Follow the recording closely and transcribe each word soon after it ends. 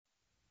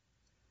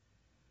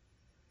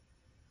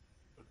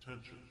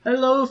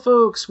Hello,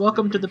 folks.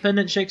 Welcome to the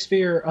Pendant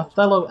Shakespeare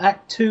Othello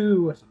Act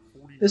II.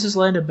 This is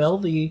Landon Beall,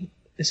 the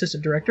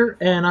assistant director,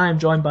 and I am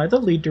joined by the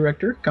lead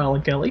director,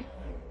 Colin Kelly.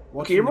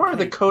 Okay, you're more of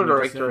the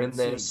co-director in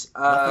this.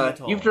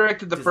 You've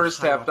directed the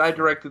first half, and I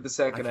directed the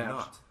second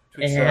half.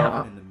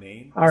 Yeah.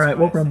 Alright,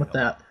 we'll run with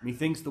that.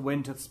 Methinks the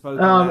wind hath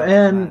spoken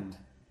and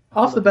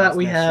off the bat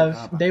we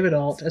have David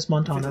Alt as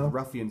Montano,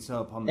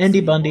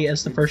 Andy Bundy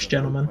as the first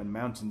gentleman. When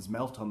mountains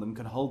melt on them,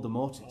 can hold the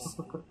mortise.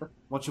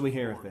 What shall we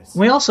hear of this?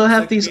 We also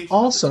have these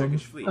awesome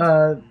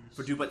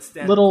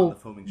little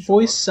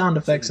voice sound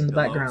effects in the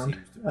background.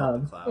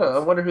 I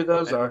wonder who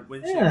those are.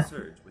 Yeah.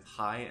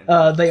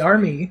 They are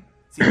me.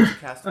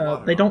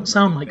 They don't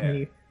sound like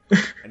me,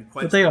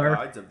 but they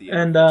are.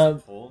 And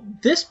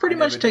this pretty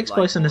much takes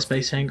place in a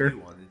space hangar.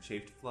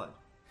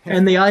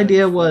 And the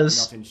idea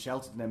was,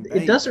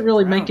 it doesn't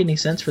really make any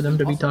sense for them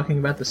to be talking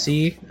about the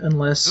sea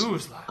unless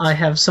I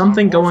have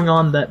something going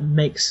on that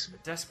makes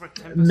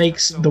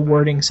the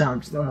wording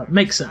sound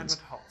make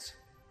sense.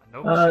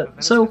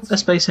 So a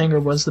space hangar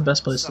was the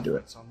best place to do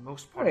it.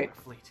 Right.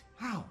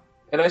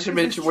 And I should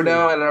mention, we're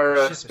now at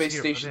our space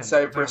station,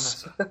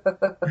 Cyprus.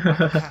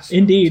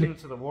 Indeed.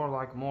 Into the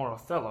warlike Moor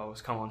Othello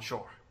has come on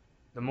shore.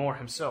 The Moor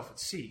himself at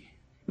sea.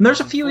 And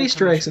there's a few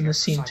Easter eggs in this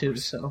scene too,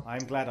 so.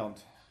 I'm glad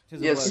on't.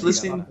 Yes,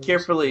 listen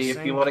carefully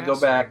if you want to go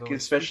back,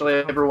 especially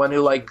everyone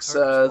who likes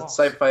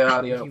sci-fi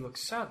audio. He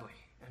looks sadly,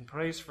 and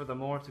prays for the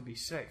Moor to be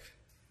safe,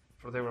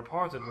 for they were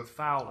parted with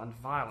foul and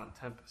violent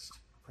tempest.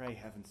 Pray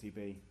heavens he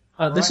be.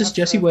 This is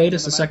Jesse Wade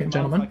as the second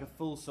gentleman. Like a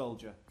full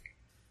soldier.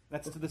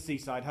 Let's to the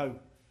seaside, ho.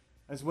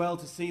 As well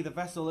to see the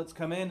vessel that's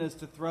come in as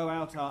to throw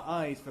out our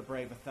eyes for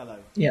brave Othello.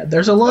 Yeah,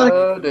 there's a lot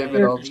of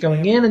characters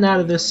going in and out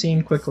of this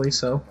scene quickly,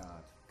 so.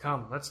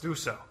 Come, let's do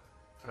so.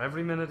 For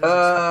every minute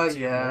is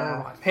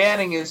yeah.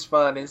 Panning is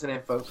fun, isn't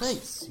it, folks?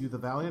 Thanks, you the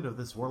valiant of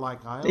this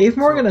warlike isle. Dave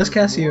Morgan as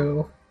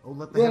Cassio. Oh,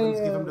 let the heavens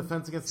give him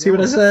defense against See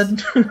what I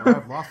said?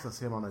 I've lost us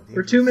him on a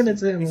We're 2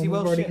 minutes in, we've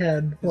already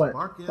had, what,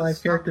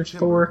 5 characters,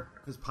 4?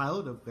 His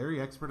pilot, a very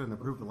expert and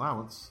approved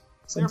allowance.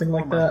 Something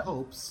like my that.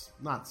 Hopes,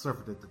 not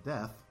surfeited to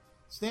death,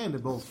 stand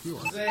in Bull's Pure.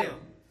 A sail!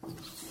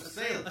 A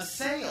sail! A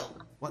sail!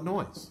 What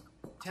noise?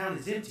 Town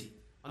is empty.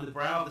 On the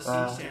brow of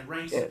the sea stand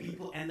ranks of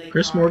people, and they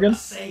Chris cry, Morgan? A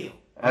sail!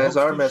 That is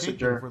our For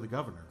messenger. the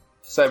governor.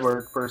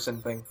 Cyborg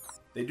person thing.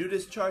 They do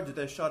discharge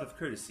their shot of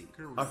courtesy.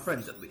 Our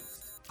friends, at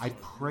least. I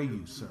pray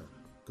you, sir,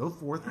 go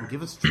forth and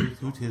give us truth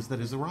who 'tis that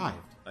is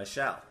arrived. I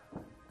shall.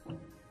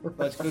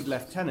 But, good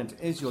lieutenant,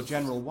 is your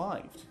general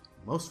wived?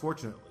 Most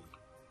fortunately,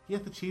 he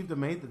hath achieved a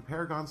maid that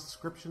Paragon's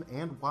description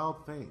and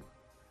wild fame.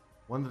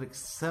 One that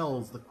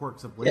excels the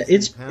quirks of Yeah,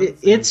 blazing pens.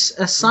 it's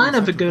a sign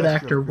of a good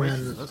actor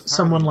when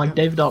someone like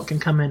David Alt can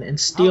come in and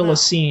steal a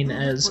scene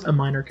as a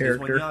minor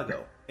character.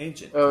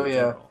 Ancient. Oh,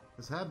 yeah.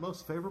 Has had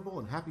most favorable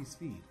and happy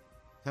speed.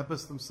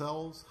 Tempests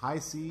themselves, high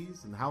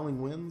seas and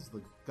howling winds,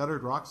 the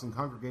guttered rocks and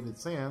congregated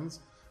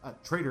sands,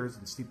 traitors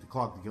and steep to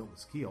clog the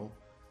guiltless keel,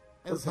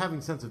 as having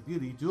sense of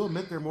beauty, do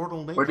omit their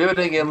mortal nature. We're doing it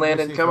again,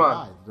 Landon, come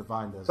on.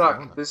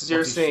 Talk, this is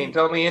your scene.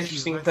 Tell me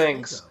interesting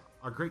things.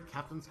 Our great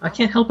captain's I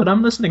can't help it,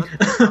 I'm listening.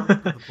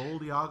 the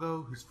bold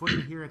Iago, whose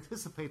footing here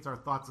anticipates our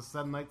thoughts of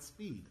sudden night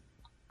speed.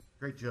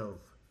 Great Jove,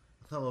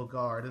 Othello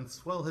guard, and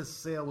swell his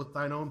sail with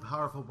thine own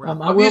powerful breath.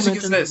 I will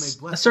mention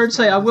this. I started to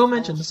say I will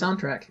mention the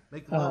soundtrack.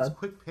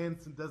 Quick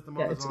pants and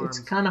Yeah, it's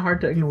kind of hard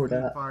to ignore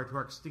that. Fire to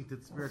our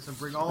extincted spirits and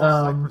bring all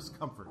Cyprus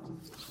comfort.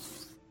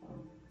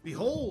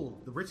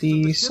 Behold,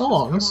 the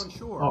songs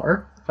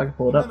are, if I can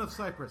pull it up,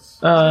 Cyprus,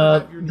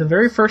 the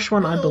very first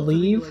one I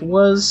believe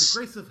was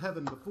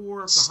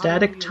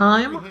Static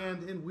Time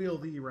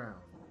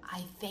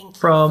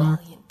from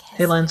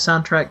Heyland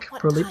soundtrack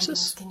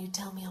Prolipsis. Can you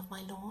tell me of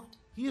my lord?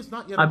 He is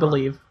not yet I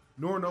believe.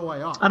 Nor know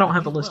I ought. I don't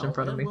have the list in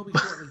front of me.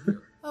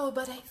 Oh,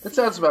 but I That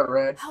sounds about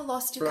right. How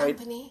lost your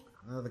company?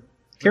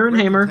 Karen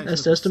Hamer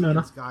as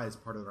Desdemona. Sky is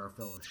part of our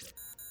fellowship.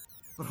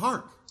 But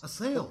hark, a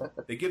sail.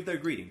 They give their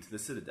greeting to the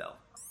citadel.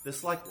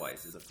 This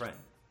likewise is a friend.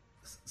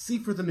 See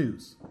for the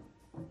news.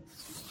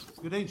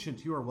 Good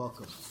ancient, you are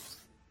welcome.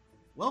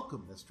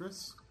 Welcome,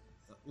 mistress.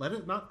 Let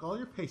it not gall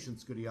your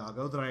patience, good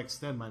Iago, that I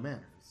extend my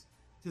manners.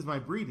 'Tis my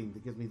breeding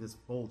that gives me this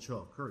bold show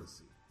of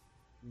courtesy.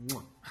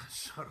 Mwah.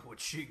 Sir, would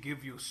she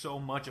give you so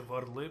much of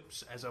her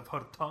lips as of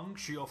her tongue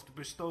she oft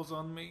bestows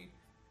on me?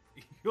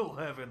 You'll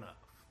have enough.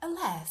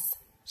 Alas,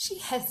 she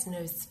has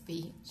no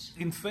speech.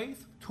 In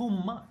faith, too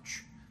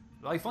much.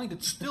 I find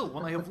it still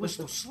when I have list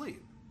to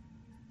sleep.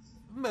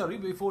 Mary,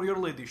 before your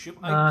ladyship,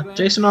 I grant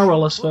Jason R.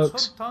 Willis, she puts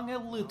folks. her tongue a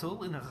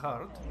little in her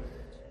heart,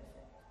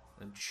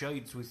 and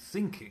chides with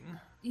thinking.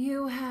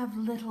 You have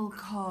little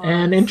cause.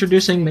 And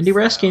introducing Mindy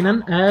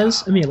Raskinen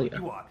as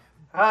Amelia. Mindy.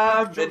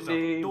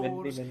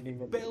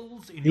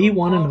 Bells in The your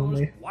one and parlors,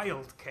 only.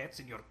 wildcats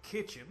in your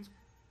kitchens,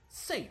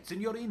 saints in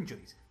your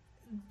injuries,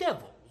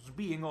 devils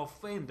being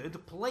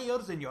offended,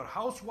 players in your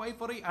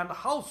housewifery, and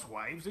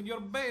housewives in your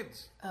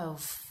beds. Oh,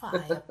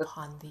 fie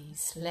upon thee,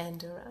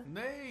 slanderer.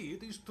 Nay,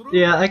 it is true.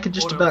 Yeah, I could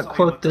just Or about else I am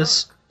quote a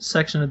this Turk.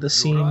 section of the Your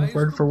scene eyes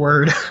word to for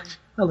word.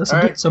 burn, I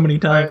listened to it so many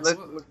times. All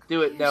right, let's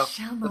do it now.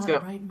 Let's go.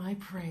 Write my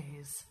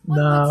praise.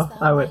 No,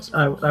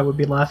 I would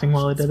be laughing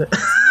while I did it.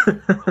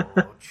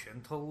 Oh,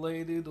 gentle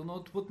lady, do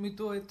not put me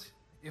to it.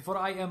 For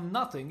I am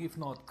nothing if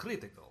not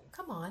critical.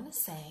 Come on,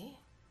 say.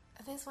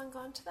 There's one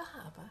gone to the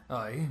harbour.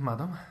 Aye,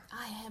 madam.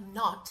 I am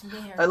not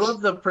married. I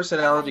love the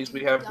personalities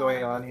we have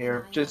going on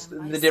here. Just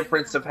the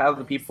difference of how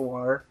the people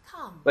are.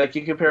 Like,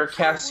 you compare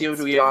Cassio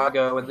to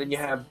Iago, and then you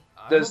have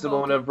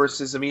Desdemona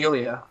versus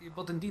Emilia.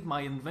 But indeed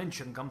my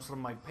invention comes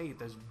from my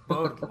pate as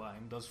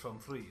birdlime does from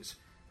trees.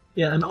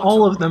 Yeah, and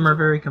all of them are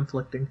very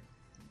conflicting.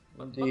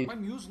 But my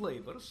muse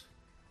labors.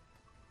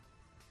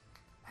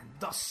 And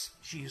thus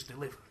she is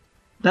delivered.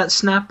 That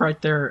snap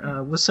right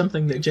there was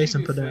something that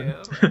Jason put in.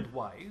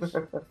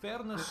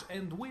 Fairness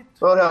and wit.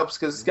 Well, it helps,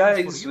 because,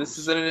 guys, this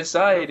is an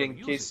aside, in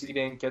case you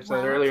didn't catch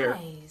that earlier.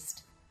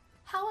 Praised.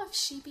 How if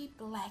she be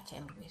black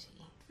and witty?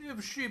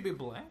 If she be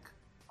black,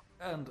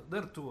 and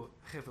thereto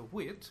have a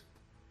wit,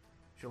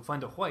 she'll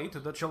find a white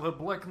that shall her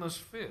blackness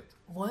fit.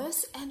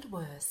 Worse and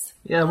worse.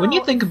 Yeah, when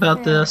you think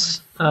about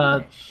this,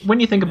 when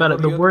you think about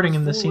it, the wording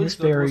in the scene is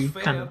very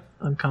kind of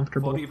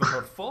uncomfortable. For even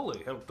her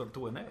folly helped her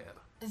to an heir.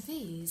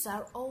 These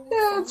are old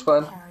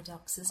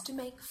paradoxes to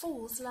make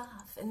fools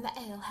laugh in the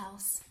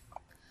alehouse.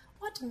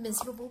 What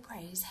miserable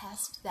praise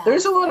hast thou?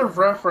 There's a lot of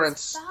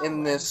reference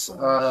in this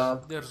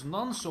There's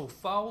none so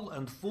foul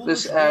and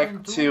foolish this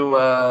act to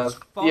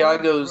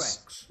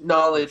Iago's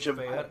knowledge of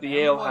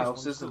the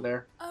alehouse, isn't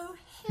there? Oh,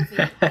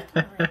 heavy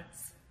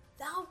ignorance!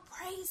 Thou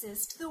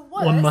praisest the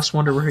worst. One must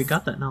wonder where he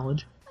got that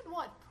knowledge. And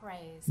what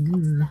praise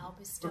couldst thou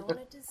bestow on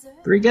a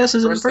deserter? 3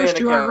 guesses and first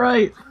you are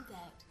right. One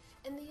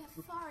that, in the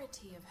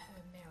authority of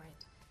her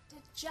merit,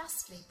 did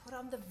justly put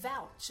on the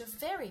vouch of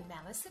very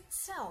malice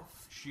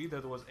itself. She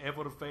that was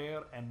ever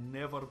fair and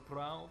never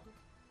proud,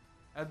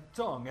 had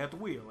tongue at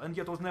will and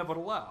yet was never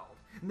loud,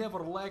 never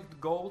lacked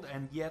gold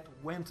and yet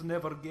went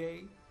never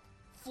gay,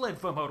 fled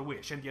from her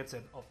wish and yet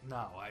said, "Oh,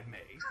 now I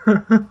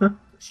may."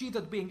 She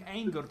that being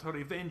angered, her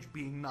revenge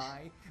being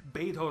nigh,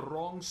 bade her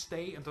wrong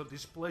stay and her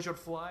displeasure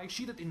fly.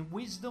 She that in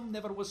wisdom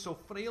never was so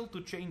frail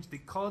to change the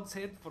cod's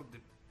head for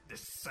the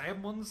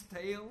salmon's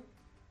tail.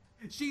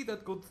 She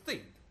that could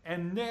think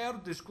and ne'er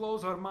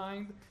disclose her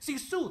mind, see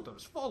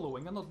suitors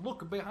following and not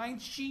look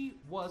behind. She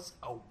was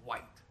a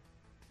white.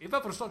 If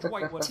ever such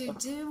white was To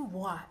do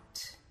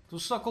what? to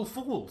suckle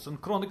fools and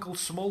chronicle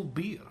small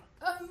beer.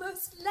 A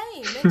most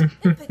lame and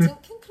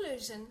impotent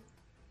conclusion.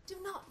 Do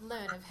not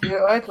learn of her.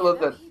 Yeah, I love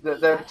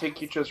that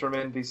take you chose from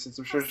Envy, since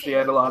I'm sure she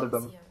had a lot of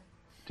them.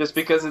 Just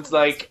because it's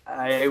like,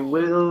 I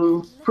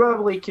will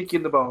probably kick you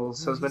in the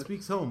balls, husband. He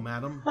speaks home,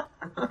 madam.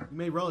 You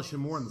may relish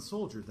him more in the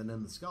soldier than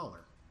in the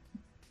scholar.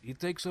 He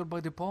takes her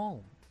by the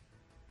palm.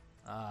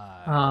 You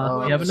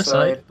have an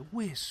aside?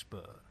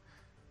 Whisper.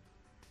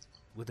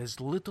 With as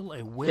little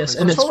a whip Yes,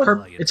 as and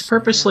a it's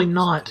purposely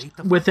not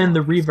within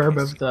the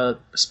reverb of the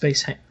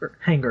space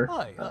hangar.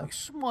 I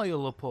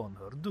smile upon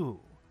her, do.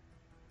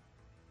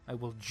 I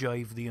will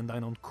jive thee in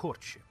thine own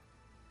courtship.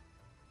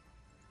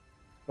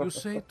 You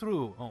say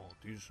true. Oh,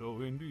 'tis so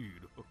indeed.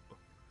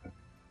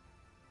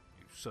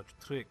 If such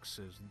tricks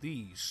as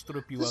these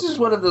strip you This out is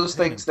one of those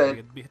things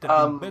that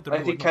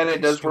I think kind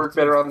of does work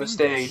better on the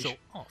stage,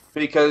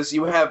 because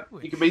you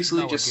can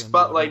basically just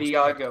spotlight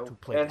Iago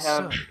and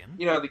have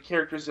the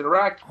characters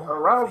interact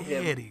around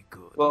him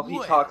while he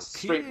talks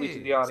straightly to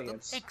the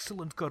audience.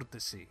 Excellent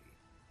courtesy.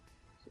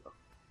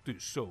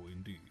 'Tis so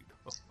indeed.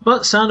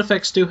 But sound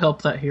effects do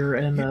help that here,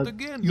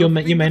 and you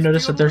may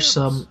notice that there's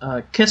some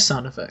kiss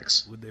sound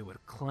effects, Would they were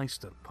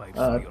clyster pipes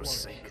for your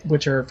sake.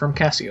 which are from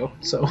Cassio.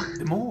 So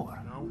More.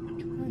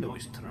 I know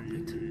his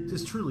trumpet.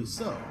 Tis truly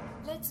so.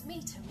 Let's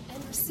meet him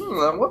and receive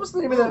What was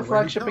the name of that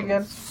flagship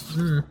again?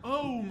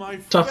 Oh, my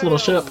Tough little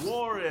fair ship.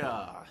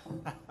 warrior.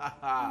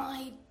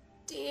 my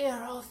dear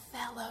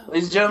Othello.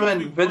 Ladies and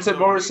gentlemen, Vincent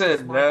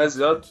Morrison as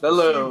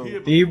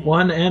Othello. the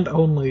one and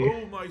only.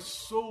 Oh, my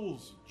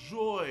soul's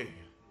joy.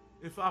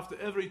 If after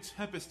every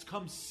tempest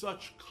comes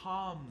such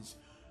calms,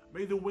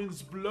 may the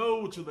winds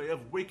blow till they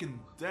have wakened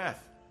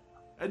death,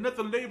 and let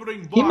the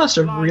laboring He must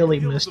have bark really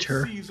fly missed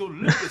hills her. of seas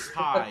Olympus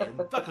high,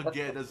 and duck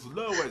again as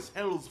low as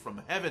hells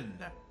from heaven.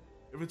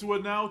 If it were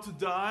now to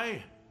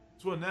die,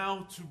 'twere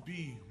now to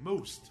be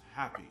most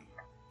happy.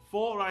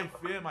 For I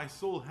fear my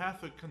soul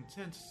hath a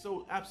content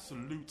so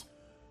absolute,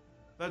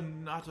 that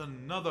not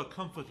another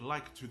comfort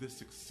like to this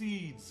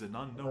succeeds an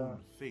unknown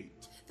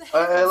fate.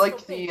 I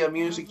like the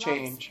music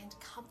change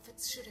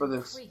for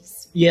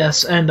this.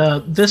 Yes, and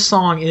this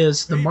song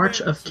is the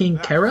March of King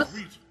Kereth,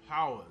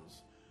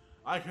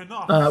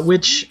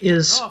 which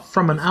is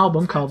from an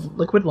album called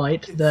Liquid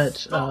Light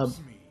that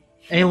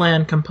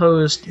Alan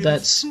composed.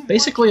 That's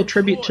basically a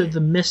tribute to the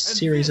Myst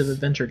series of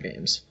adventure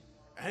games.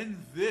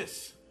 And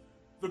this,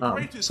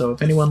 so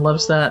if anyone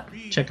loves that,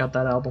 check out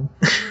that album.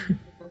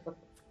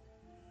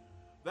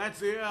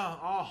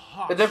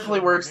 It definitely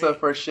works though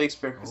for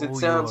Shakespeare, because it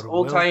sounds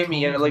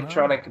old-timey and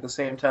electronic at the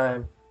same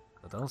time.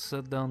 But I'll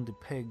set down the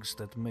pegs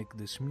that make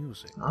this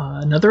music.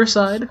 Another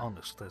aside. As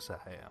honest as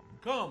I am.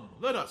 Come,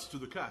 let us to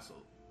the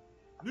castle.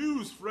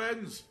 News,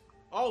 friends!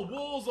 Our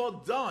walls are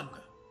done.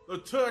 The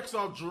Turks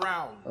are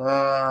drowned.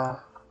 I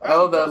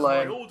love that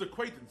line. My old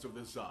acquaintance of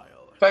this isle.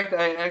 In fact,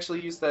 I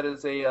actually used that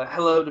as a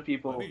hello to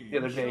people the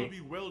other day.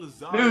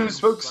 News,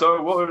 folks,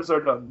 our wars are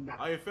done.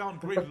 I have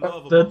found great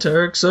love The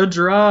Turks are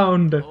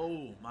drowned.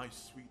 Oh, my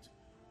sweet.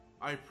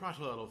 I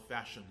prattle out of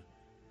fashion,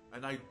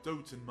 and I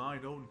dote in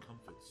mine own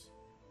comforts.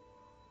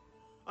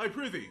 I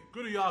prithee,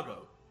 good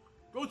Iago,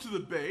 go to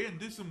the bay and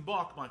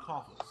disembark my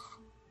coffers.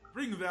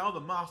 Bring thou the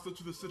master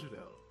to the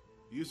citadel.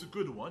 He is a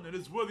good one, and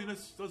his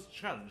worthiness does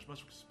challenge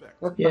much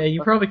respect. Yeah,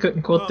 you probably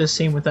couldn't quote this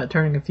scene without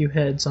turning a few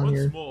heads on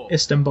your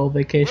Istanbul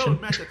vacation.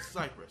 Well met at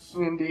Cyprus.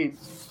 Indeed.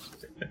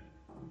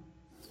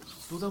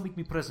 Do thou meet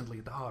me presently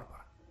at the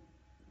harbour.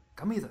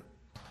 Come hither.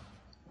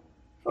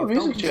 Oh,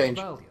 music change.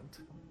 Valiant,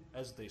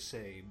 as they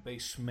say,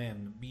 base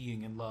men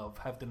being in love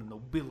have the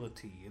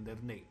nobility in their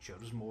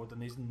natures more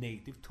than is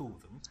native to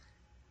them.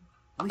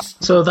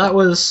 So that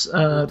was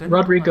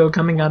Rodrigo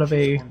coming out of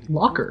a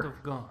locker.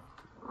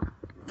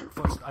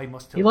 First, I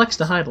must tell he likes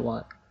to hide a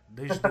lot.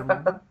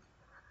 Desdemona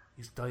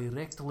is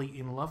directly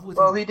in love with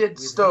him. He did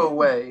stow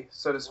away,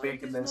 so to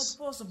speak, in this.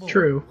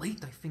 True. Lay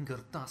thy finger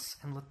thus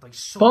and let thy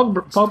soul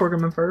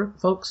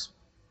folks.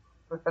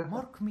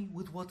 Mark me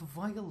with what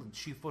violence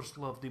she first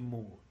loved him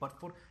more, but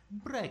for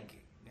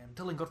bragging and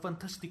telling her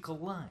fantastical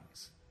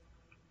lies.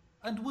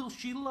 And will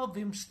she love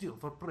him still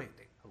for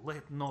prating?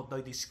 Let not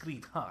thy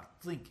discreet heart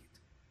think it.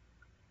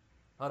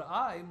 Her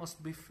eye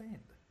must be fed.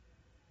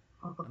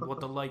 And what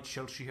delight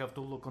shall she have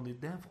to look on the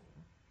devil?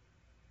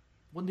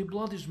 When the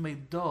blood is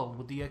made dull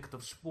with the act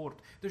of sport,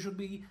 there should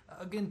be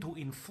again to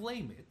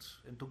inflame it,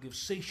 and to give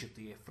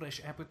satiety a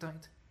fresh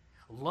appetite,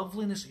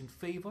 loveliness in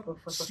favour,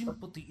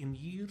 sympathy in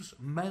years,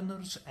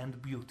 manners,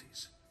 and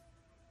beauties,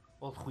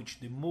 all which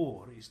the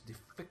more is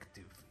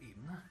defective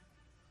in.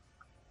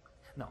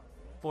 Now,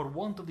 for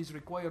want of these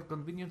required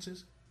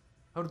conveniences,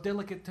 her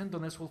delicate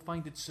tenderness will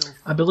find itself...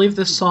 I believe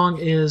this song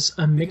is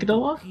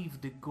Amygdala?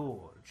 ...the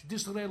gorge,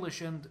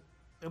 disrelish and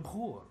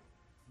abhor.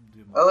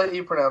 I'll let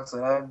you pronounce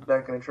it. I'm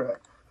not going to try.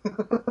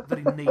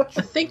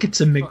 I think it's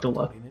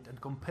Amygdala.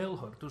 And compel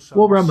her to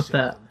we'll run with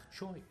that.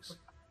 Choice.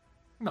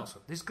 Now, sir,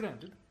 this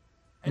granted.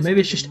 Maybe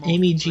it's just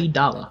Amy G.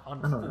 Dalla. I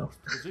don't know.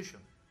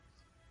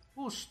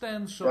 Who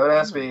stands so don't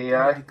ask me,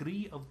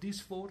 degree of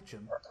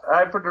disfortune?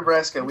 I'm from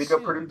Nebraska. We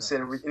don't produce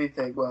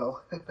anything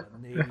well.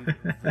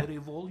 Very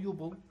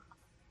voluble.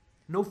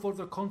 No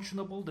further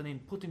conscionable than in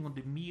putting on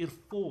the mere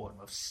form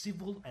of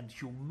civil and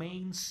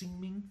humane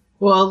seeming.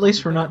 Well, at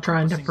least we're not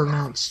trying to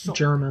pronounce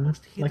German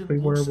like we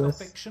were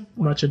with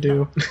Much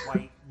Ado.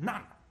 Why,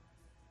 none.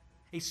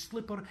 A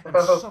slipper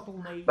and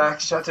subtle knave, a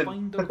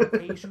finder of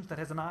occasions that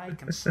has an eye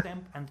can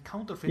stamp and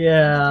counterfeit.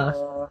 Yeah.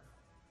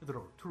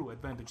 Though true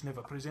advantage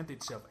never present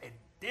itself, a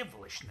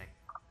devilish name.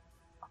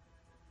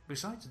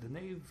 Besides, the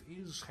knave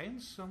is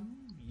handsome,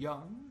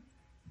 young,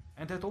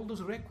 and had all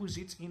those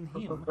requisites in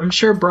him. I'm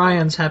sure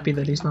Brian's happy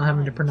that he's not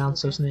having to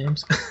pronounce those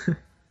names.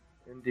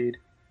 Indeed.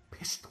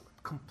 Pistol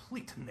and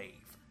complete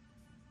knave.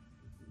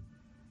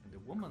 And the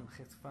woman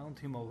hath found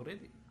him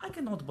already. I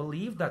cannot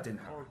believe that in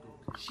her.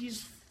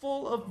 She's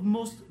full of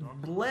most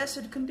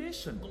blessed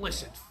condition.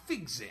 Blessed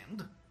fig's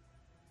end.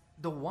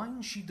 The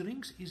wine she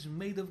drinks is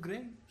made of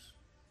grapes.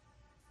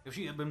 If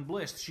she had been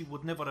blessed, she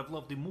would never have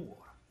loved him more.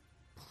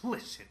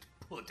 Blessed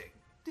pudding.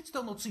 Didst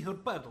thou not see her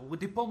paddle with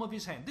the palm of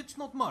his hand? Didst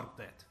not mark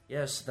that?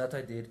 Yes, that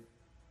I did.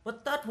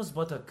 But that was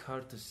but a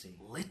courtesy.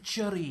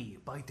 Lechery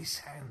by this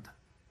hand.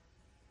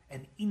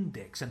 An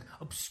index and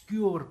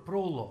obscure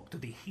prologue to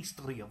the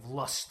history of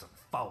lust and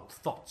foul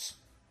thoughts.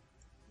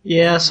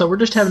 Yeah, so we're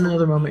just having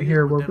another moment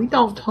here where we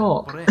don't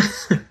talk.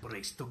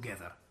 Braced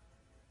together.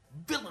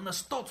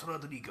 Villainous thoughts,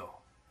 Rodrigo.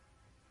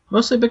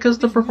 Mostly because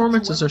the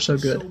performances are so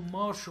good. So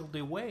marshalled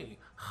away,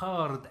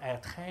 hard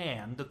at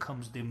hand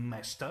comes the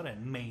master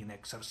and main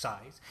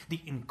exercise,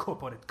 the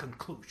incorporate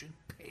conclusion.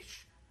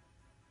 Pish.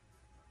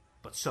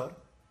 But, sir,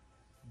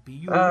 be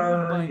you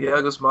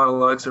Iago's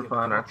monologues are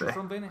fun, aren't they?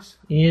 From Venice.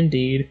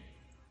 Indeed.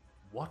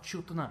 Watch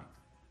you tonight.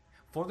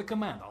 For the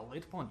command, I'll lay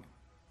it upon you.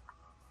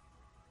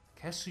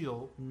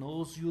 Cassio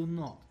knows you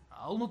not.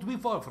 I'll not be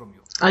far from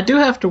you. I do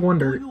have to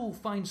wonder,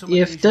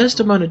 if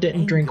Desdemona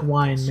didn't drink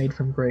wine made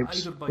from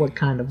grapes, what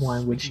kind of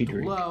wine would she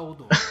drink? Or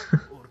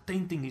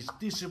tainting his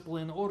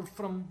discipline, or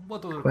from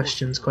what other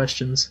questions.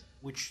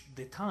 Which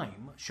the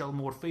time shall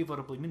more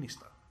favorably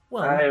minister.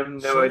 Well, I have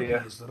no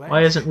idea.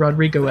 Why isn't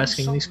Rodrigo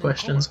asking these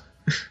questions?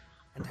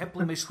 And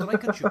haply may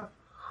strike at you.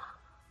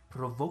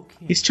 Provoke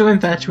him. He's too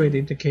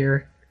infatuated to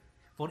care.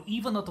 For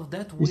even out of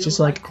that will he's just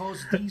like,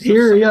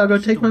 here, Iago,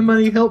 take my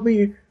money, help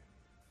me.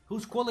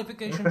 Whose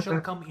qualification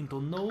shall come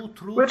into no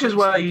true. Which is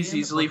why he's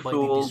easily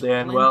fooled,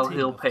 and well,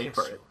 he'll pay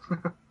for it.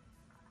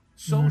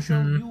 So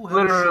shall you have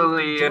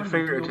literally and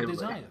figuratively.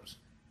 Desires.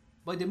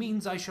 By the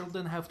means I shall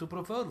then have to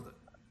prefer them.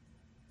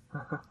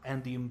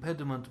 And the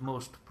impediment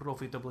most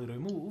profitably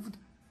removed,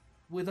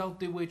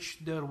 without the which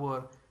there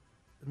were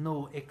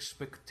no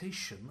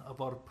expectation of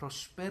our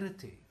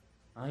prosperity.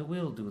 I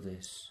will do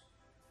this,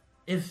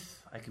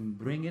 if I can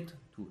bring it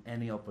to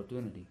any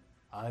opportunity.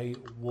 I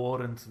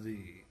warrant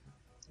thee.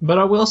 But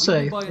I will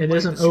say, it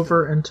isn't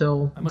over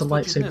until the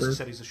lightsaber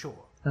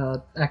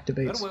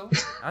activates. Farewell.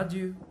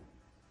 Adieu.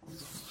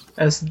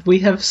 As we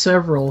have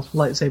several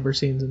lightsaber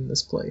scenes in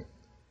this play.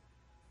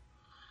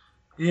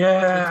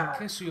 Yeah.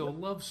 Cassio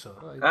loves her.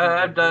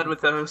 I'm done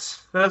with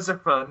those. Those are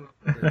fun.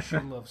 That she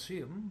loves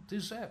him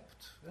is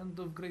apt and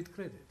of great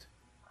credit.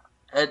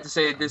 I had to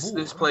say,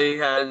 this play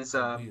has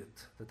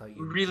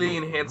really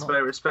enhanced my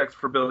respect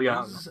for Beall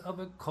Young.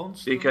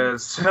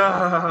 Because,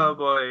 oh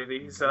boy,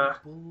 these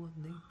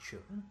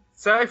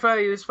sci-fi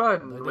is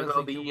fun with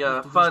all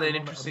the fun and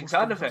interesting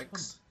sound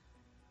effects.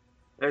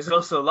 There's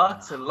also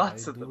lots and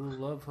lots of them,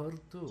 love her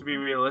too. To be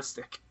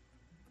realistic.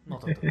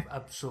 Not out of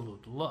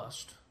absolute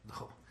lust,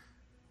 though.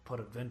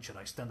 Peradventure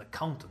I stand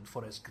accountant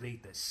for as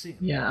great as sin.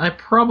 Yeah, I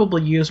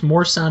probably used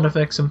more sound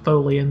effects and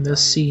Foley in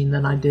this scene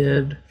than I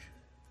did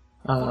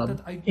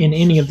in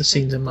any of the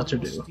scenes in Much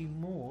Ado.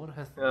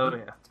 Oh,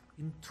 yeah.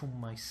 Into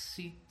my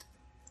seat.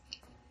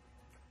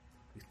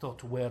 The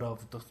thought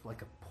whereof doth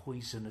like a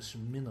poisonous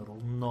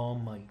mineral gnaw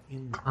my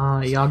inwards.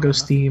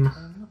 Iago's theme.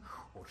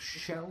 Or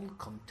shall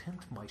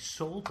content my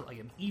soul till I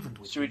am even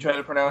with. Should we try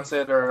to pronounce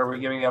it, or are we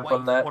giving up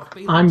on that?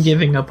 I'm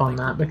giving up on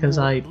that because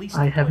I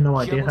have no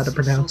idea how to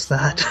pronounce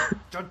that.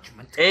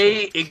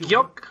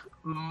 Igyok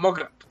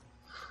Mogat.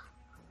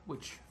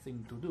 Which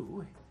thing to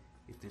do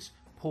if this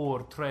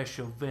poor trash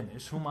of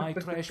Venice, whom I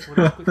trash for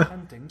his quick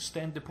hunting,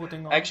 stand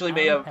putting on. Actually,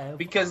 may have,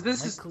 because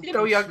this is,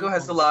 Iago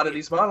has a lot of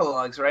these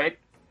monologues, right?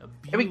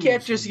 And we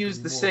can't just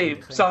use the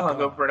same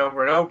song over and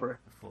over and over.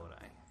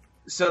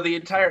 So the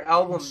entire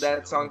album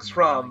that song's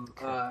from,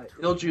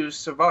 Ilju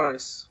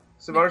Savaris,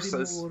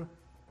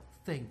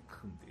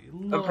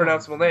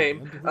 unpronounceable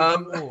name,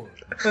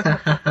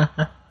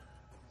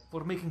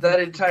 that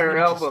entire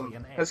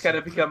album has kind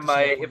of become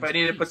my, if I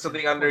need to put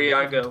something under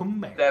Iago,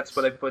 that's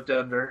what I put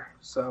under,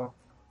 so.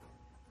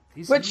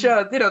 Which,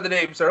 the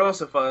names are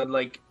also fun,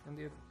 like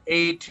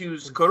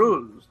A2's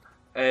Korul,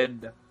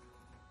 and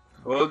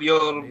Hold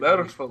Your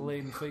Merful.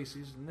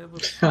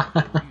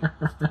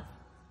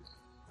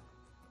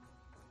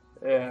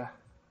 Yeah.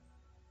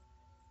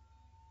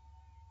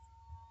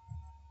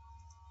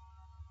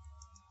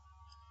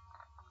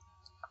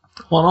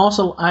 Well,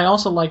 and I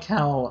also like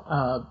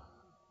how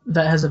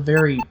that has a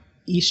very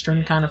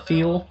Eastern kind of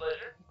feel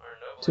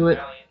to it,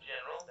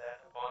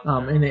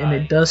 and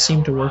it does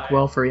seem to work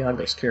well for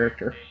Iago's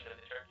character.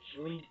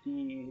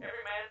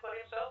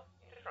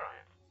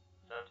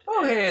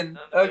 Oh, and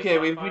okay,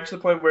 we've reached the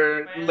point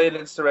where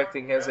Landon's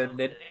directing has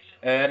ended,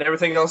 and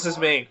everything else is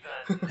me.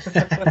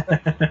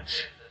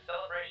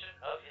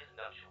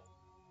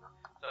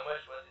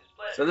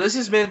 So this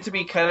is meant to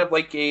be kind of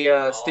like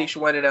a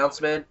station-wide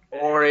announcement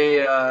or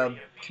a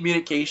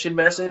communication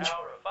message.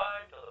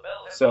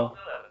 So.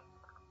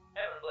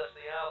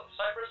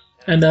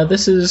 And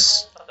this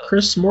is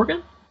Chris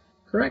Morgan,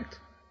 correct?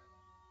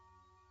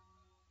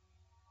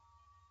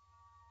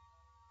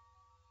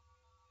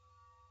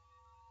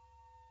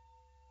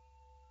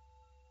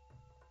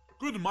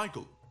 Good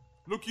Michael,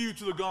 look you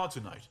to the guard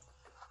tonight.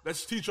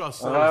 Let's teach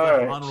ourselves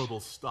that honorable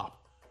stop,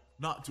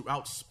 not to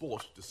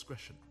outsport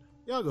discretion.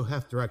 Iago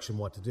hath direction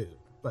what to do,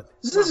 but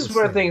this is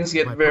where things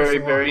get very,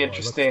 very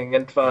interesting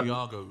and fun.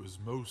 Iago is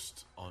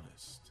most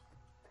honest.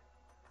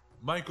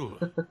 Michael,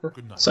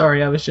 good night.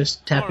 Sorry, I was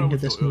just tapping to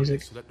this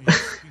music.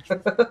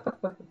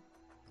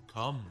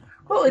 Come.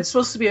 Well, it's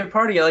supposed to be a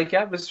party-like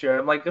atmosphere.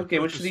 I'm like, okay,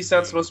 which of these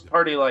sounds supposed to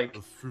party-like?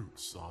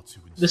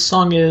 This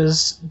song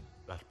is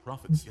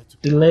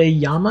Delay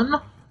Yaman,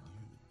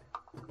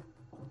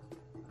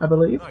 I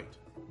believe.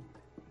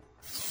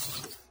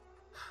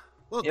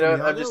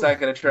 I'm just not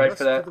going to try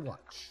for that.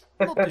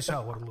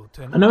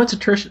 I know it's a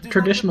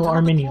traditional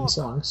Armenian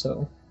song,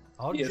 so.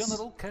 Our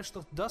general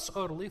casteth thus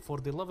early for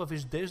the love of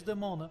his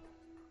Desdemona,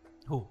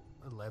 who,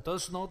 let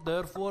us not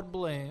therefore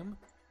blame,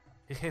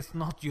 he hath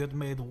not yet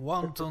made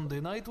wanton the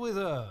night with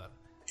her.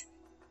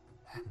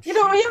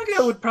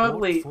 Iago would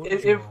probably,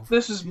 if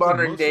this was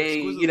modern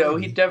day,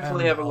 he'd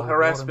definitely have a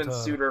harassment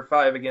suit or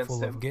 5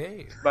 against him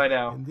by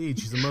now. Indeed,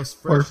 she's the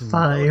most fresh and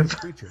delicate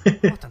creature.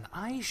 What an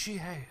eye she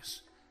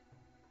has.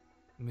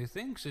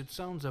 Methinks it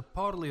sounds a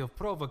parley of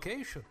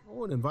provocation.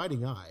 Oh, an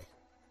inviting eye.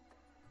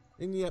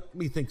 And yet,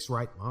 methinks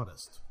right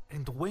modest.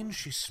 And when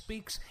she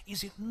speaks,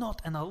 is it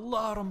not an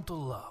alarm to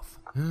love?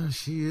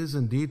 She is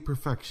indeed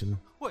perfection.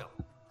 Well,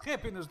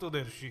 happiness to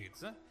their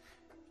sheets, eh?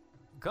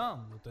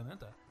 Come,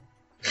 Lieutenant,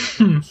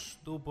 a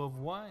stoop of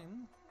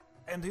wine,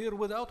 and here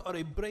without are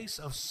a brace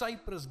of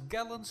Cyprus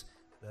gallants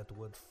that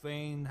would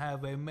fain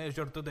have a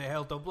measure to the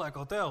health of Black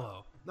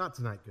Othello. Not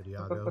tonight, good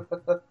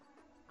Iago.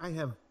 I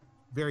have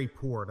very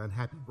poor and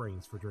unhappy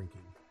brains for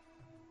drinking.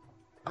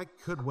 I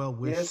could well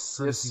wish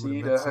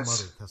Courtesy would have met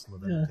some other custom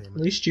of entertainment.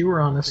 At least you were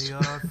honest. They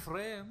are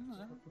friends.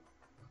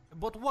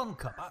 But one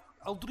cup,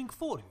 I'll drink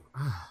for you.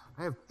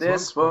 I have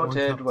this won't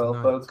end well,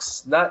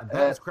 folks. Not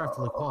that is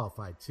craftily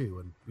qualified too,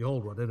 and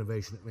behold what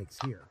innovation it makes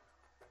here.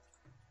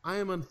 I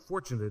am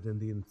unfortunate in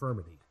the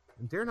infirmity,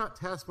 and dare not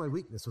task my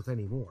weakness with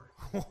any more.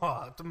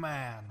 What,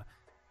 man?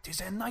 'Tis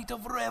a night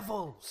of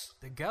revels.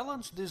 The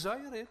gallants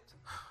desire it.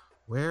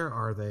 Where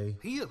are they?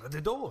 Here at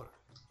the door.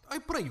 I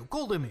pray you,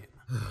 call them in.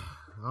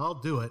 I'll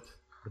do it,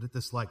 but it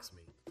dislikes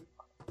me.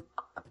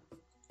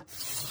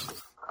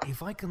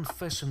 If I can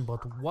fasten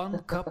but one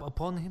cup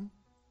upon him,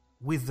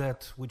 with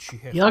that which he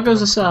has...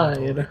 Iago's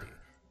aside.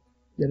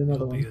 Get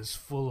another one. Be as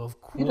full of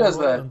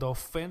quarrel and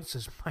offense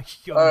as my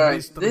young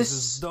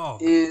mistress's dog.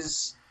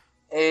 This is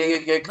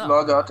a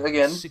Margot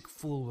again. Sick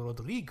fool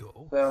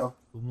Rodrigo, so.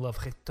 whom love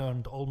had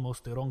turned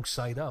almost the wrong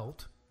side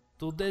out,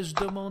 to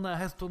Desdemona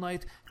hath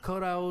tonight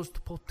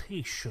caroused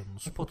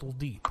potations pottle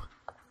deep.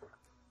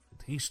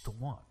 And he's to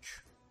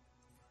watch.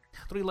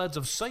 3 lads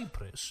of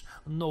Cyprus,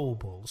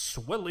 noble,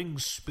 swelling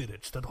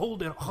spirits that hold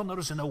their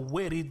honours in a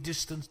wary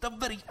distance, the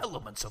very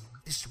elements of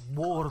this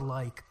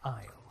warlike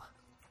isle.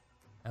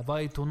 Have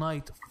I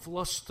tonight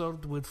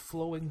flustered with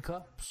flowing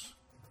cups?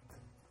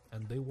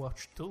 And they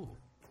watch too.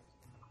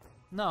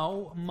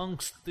 Now,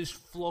 amongst this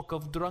flock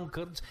of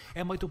drunkards,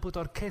 am I to put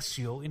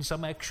Arcasio in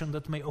some action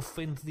that may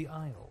offend the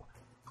isle?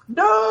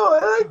 No,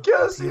 I like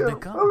Cassio.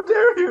 How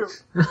dare you?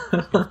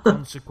 If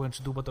consequence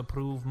do but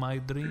approve my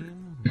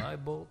dream, my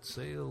boat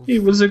sails. He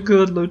was a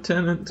good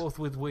lieutenant. Both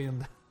with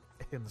wind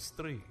and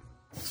stream.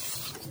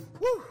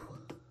 Woo!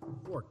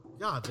 For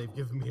God, they've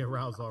given me a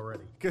rouse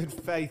already. Good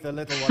faith, a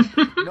little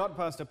one. Not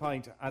past a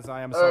pint, as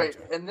I am a soldier.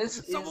 Alright, and this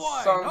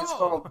song is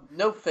called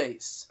No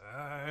Face.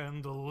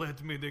 And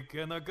let me the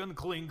kennagan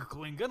clink,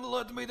 clink, and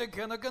let me the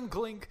kennagan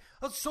clink.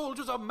 A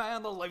soldier's a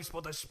man, a life's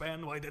but a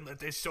span, why then let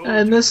this soldier...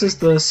 And this is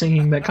the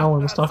singing that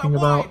Colin was talking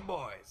about.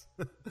 Boys.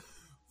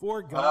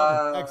 For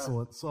God,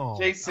 excellent song.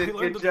 Jason,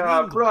 good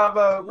job.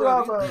 Bravo,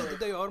 bravo.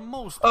 They are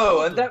most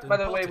and that, by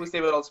the way, was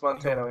David Alt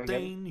Montano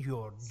again.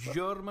 Your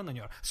German and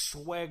your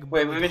swag.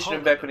 Wait, we mentioned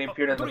him back when he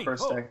appeared in the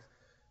first time.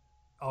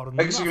 I'm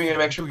just giving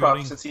him extra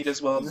props since he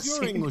does well in the Is your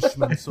scene.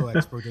 Englishman so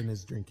expert in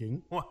his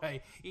drinking?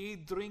 Why, he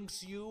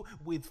drinks you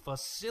with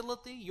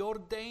facility, your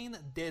Dane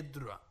dead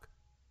drunk.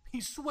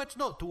 He sweats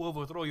not to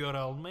overthrow your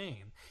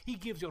Almain. He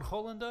gives your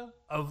Hollander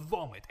a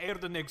vomit ere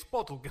the next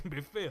bottle can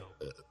be filled.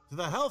 To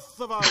the health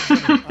of our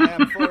general. I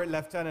am for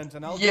Lieutenant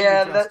and I'll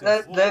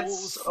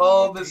that's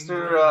all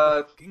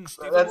Mr.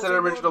 That's an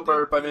original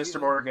bird by Mr.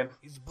 Morgan.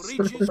 His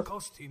breeches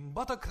cost him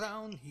but a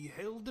crown. He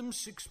held them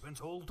sixpence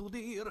all too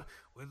dear.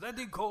 With that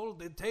he called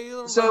the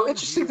tale. So,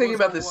 interesting thing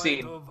about this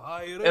scene,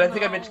 and I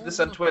think I mentioned this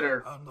on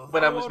Twitter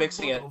when I was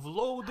mixing it.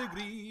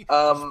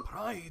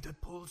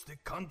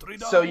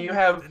 So you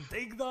have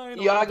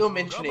Iago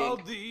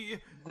mentioning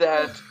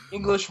that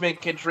Englishmen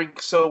can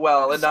drink so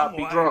well and not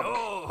be drunk.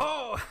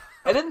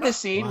 And in this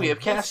scene, we have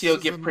Cassio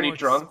get pretty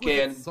drunk,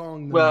 and,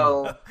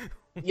 well,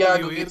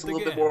 Iago gets a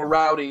little bit more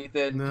rowdy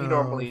than he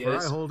normally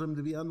is. I hold him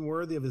to be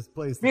unworthy of his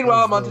place.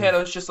 Meanwhile,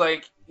 Montano's just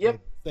like, yep,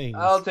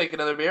 I'll take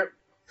another beer.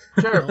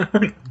 Sure.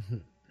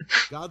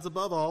 God's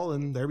above all,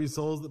 and there be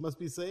souls that must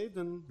be saved,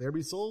 and there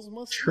be souls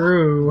must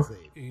true. not be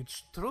saved.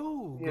 It's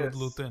true, good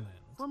lieutenant.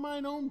 For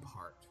mine own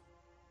part,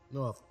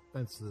 no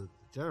offense to the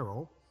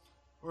general,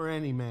 or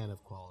any man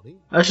of quality.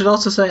 I should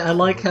also say I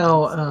like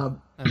how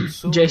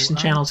Jason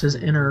channels his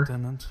inner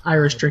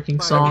Irish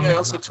drinking song. I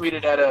also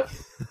tweeted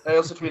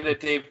at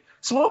Dave.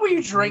 So what were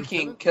you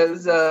drinking?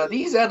 Because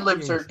these ad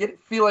libs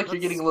feel like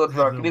you're getting a little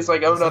drunk, and he's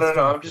like, "Oh no,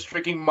 I'm just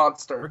drinking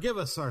Monster." Forgive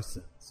us our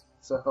sins.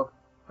 So,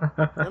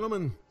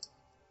 gentlemen,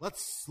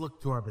 let's look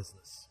to our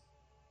business.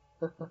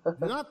 Do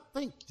not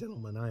think,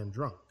 gentlemen, I am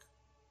drunk.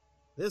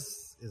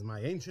 This is my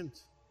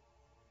ancient.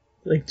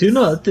 Like, do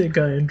not think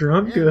I am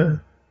drunk.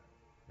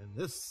 And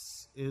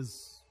this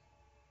is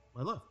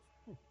my love.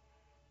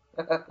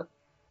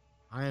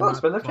 I am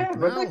not drunk now.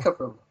 Where'd that come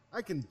from?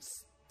 I can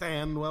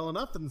stand well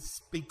enough and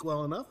speak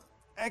well enough.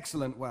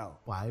 Excellent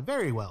well. Why,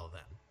 very well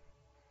then.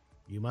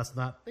 You must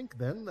not think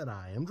then that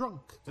I am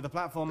drunk. To the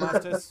platform,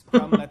 masters.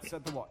 Come, let's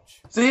set the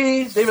watch.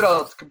 See, David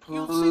Alt's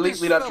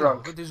completely not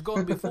drunk. That is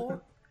gone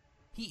before.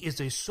 He is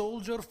a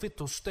soldier fit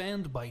to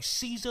stand by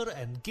Caesar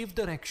and give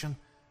direction.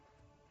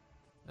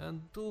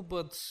 And do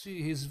but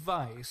see his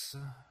vice.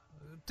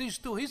 'Tis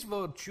to his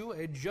virtue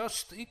a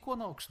just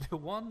equinox, the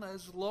one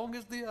as long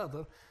as the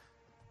other.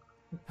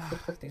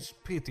 'Tis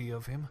pity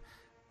of him.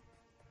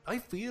 I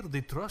fear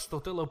the trust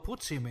Othello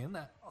puts him in,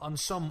 on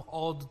some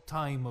odd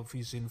time of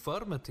his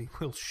infirmity,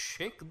 will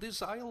shake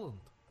this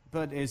island.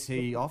 But is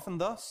he often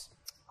thus?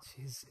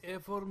 'Tis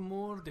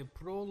evermore the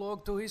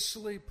prologue to his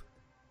sleep.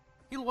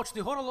 He'll watch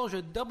the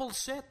horologe double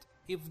set,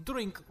 if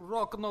drink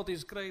rock not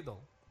his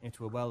cradle. It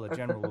were well the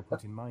general will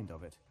put in mind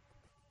of it.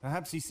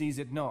 Perhaps he sees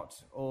it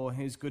not, or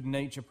his good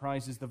nature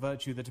prizes the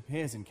virtue that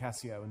appears in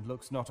Cassio and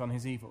looks not on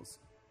his evils.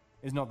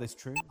 Is not this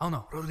true? Oh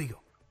no,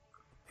 Rodrigo.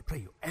 I pray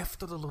you,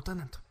 after the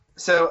lieutenant.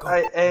 So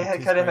I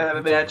kind of have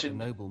imagined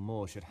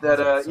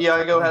that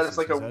Iago has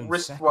like a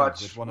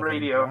wristwatch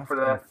radio for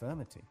that.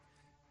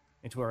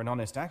 It were an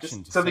honest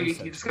action to something say you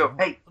so can just go,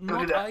 hey, go do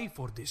not that. I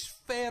for this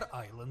fair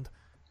island.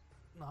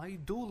 I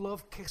do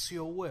love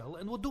Cassio well,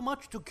 and would do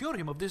much to cure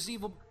him of this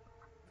evil.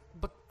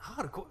 But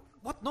hark,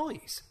 what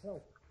noise?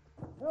 Help.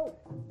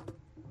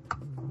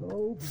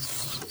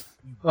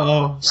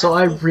 Oh, so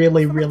I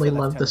really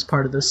love this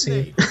part of this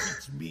scene.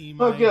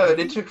 Oh good,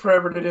 it took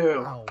forever to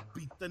do. I'll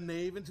beat the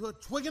knave into a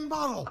twig and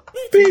bottle.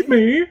 Beat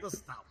me!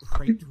 Dost thou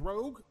prate,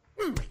 rogue?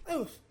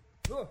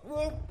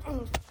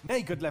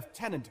 Nay, good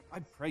lieutenant,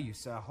 I pray you,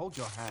 sir, hold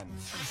your hand.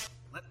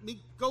 Let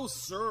me go,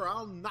 sir.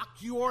 I'll knock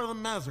you o'er the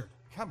mazzard.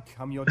 Come,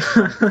 you're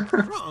drunk.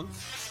 Drunk?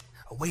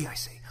 Away, I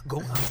say.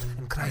 Go out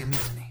and cry a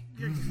mutiny.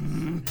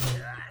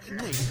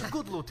 Nay,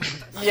 good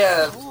lieutenant.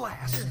 Yeah.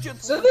 Alas,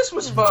 So this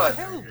was fun.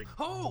 Help!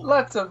 Oh,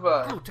 Lots of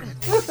fun.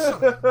 Lieutenant,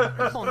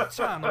 sir,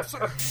 Montano,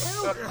 sir,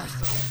 help!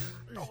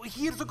 Oh,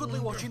 here's a goodly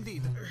watch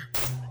indeed.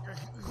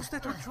 Who's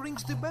that which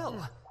rings the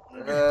bell?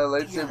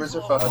 Lightsabers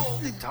are fun. Oh,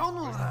 the town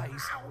will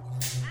rise.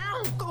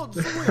 God's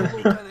will,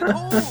 Lieutenant,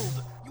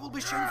 hold! You will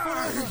be shamed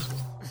forever.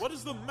 What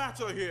is the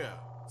matter here?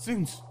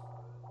 Zoons,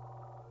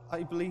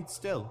 I bleed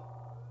still.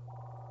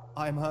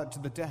 I am hurt to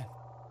the death.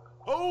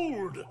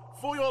 Hold!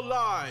 For your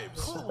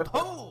lives!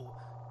 Hold!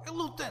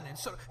 Lieutenant,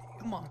 sir,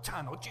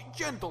 Montano,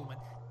 gentlemen,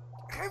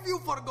 have you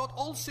forgot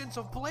all sense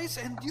of place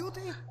and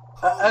duty?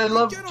 I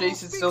love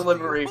Jason's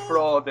delivery for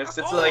all of this.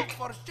 It's like,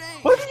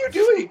 what are you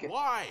doing?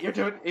 Why? You're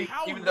doing it,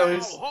 even though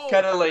it's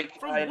kind of like,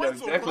 I know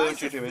exactly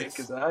what you're doing,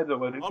 because I'm the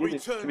one who did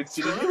it. Convinced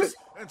you to do it.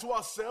 And to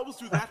ourselves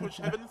do that which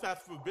heaven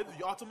hath forbidden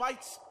the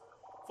Ottomites.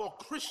 For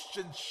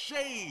Christian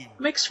shame.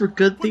 Makes for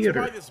good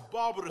theater.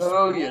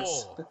 Oh,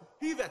 yes.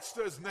 He that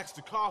stirs next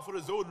to car for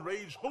his own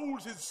rage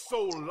holds his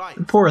soul light.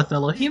 And poor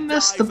Othello, he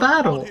missed the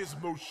battle.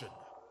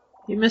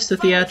 He missed the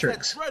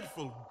theatrics.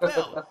 Dreadful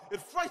bell.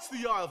 It frights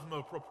the eye from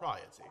her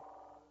propriety.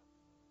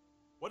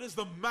 What is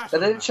the matter?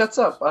 And then it shuts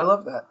up. I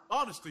love that.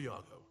 Honest,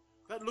 Iago,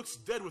 that looks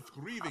dead with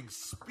grieving.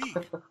 Speak.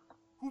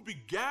 Who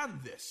began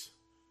this?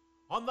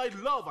 On thy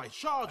love I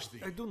charge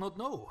thee. I do not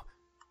know.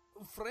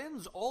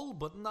 Friends all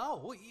but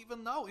now,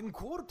 even now in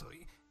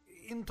quarterly,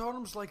 in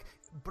terms like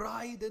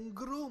bride and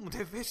groom,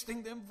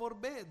 divesting them for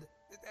bed.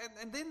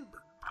 And then,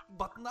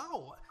 but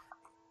now,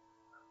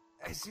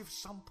 as if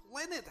some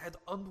planet had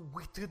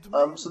unwitted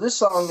men. So this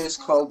song is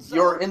called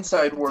Your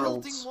Inside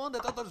Worlds. One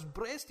at other's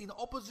breast in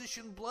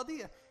opposition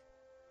bloody.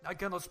 I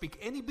cannot speak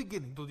any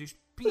beginning to this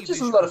peevish.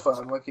 This is a lot of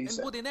fun, what can you say?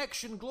 And would in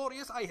action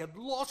glorious I had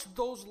lost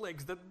those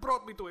legs that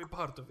brought me to a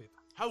part of it.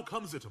 How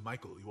comes it,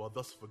 Michael, you are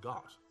thus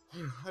forgot?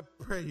 I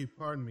pray you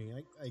pardon me,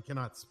 I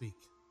cannot speak.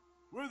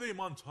 Worthy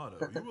Montano,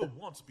 you will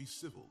once be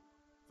civil.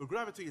 The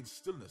gravity and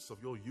stillness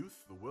of your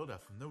youth the world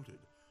hath noted,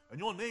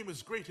 and your name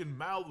is great in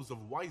mouths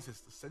of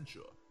wisest censure.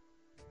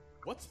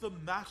 What's the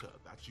matter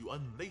that you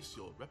unlace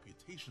your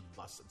reputation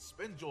thus and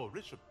spend your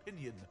rich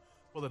opinion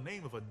for the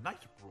name of a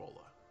night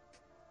brawler?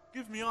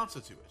 Give me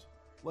answer to it.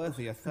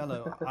 Worthy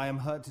Othello, I am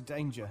hurt to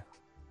danger.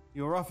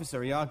 Your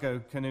officer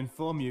Iago can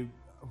inform you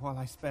while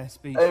I spare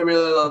speech. I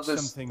really love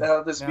this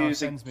how this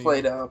music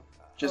played out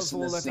just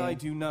in this scene. Of all that I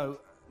do know,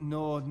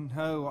 nor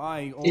know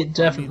I or it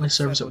definitely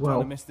serves it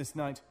well. This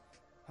night.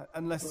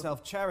 Unless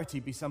self-charity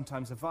be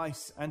sometimes a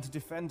vice, and to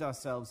defend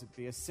ourselves it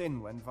be a sin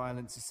when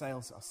violence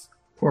assails us.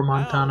 Poor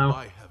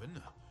Montano.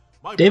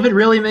 David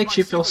really makes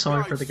you feel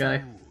sorry for the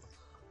guy.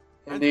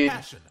 Indeed.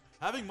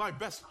 Having my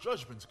best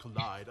judgments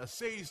collide,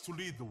 essays to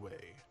lead the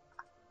way.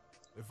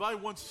 If I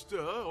once stir,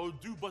 or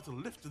do but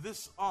lift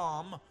this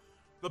arm,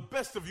 the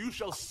best of you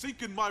shall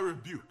sink in my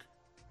rebuke.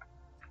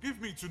 Give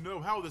me to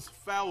know how this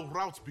foul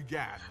rout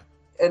began.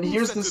 And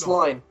here's this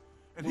line,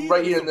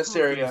 right here in this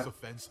area,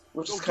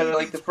 which is kind of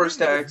like the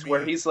first act,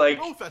 where he's like,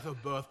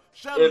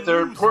 if they're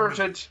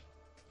important,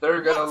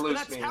 they're gonna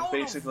lose me,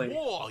 basically.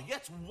 War,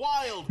 yet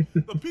wild,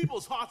 the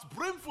people's hearts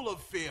brimful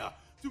of fear,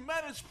 to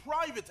manage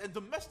private and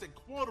domestic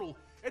quarrel,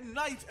 at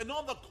night and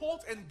on the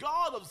court and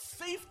guard of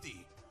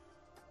safety.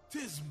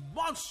 'Tis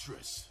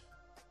monstrous.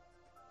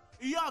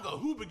 Iago,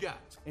 who began?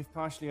 If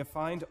partially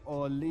affined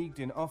or leagued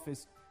in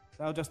office,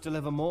 thou dost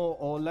deliver more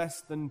or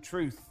less than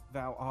truth,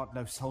 thou art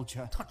no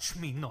soldier. Touch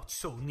me not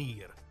so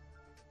near.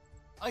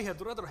 I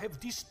had rather have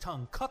this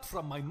tongue cut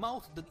from my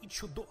mouth than it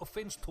should do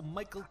offense to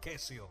Michael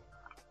Cassio.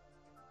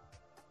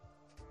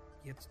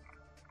 Yet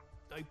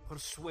I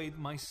persuade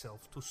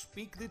myself to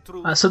speak the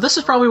truth. So this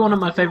is probably one of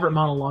my favorite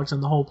monologues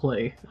in the whole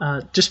play,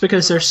 just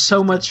because there's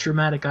so much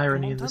dramatic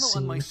irony in this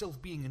scene.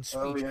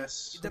 Oh,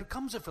 yes.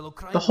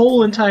 The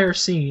whole entire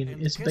scene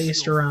is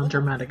based around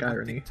dramatic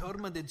irony.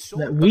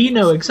 That we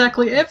know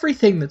exactly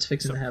everything that's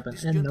fixing to happen,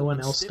 and no one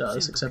else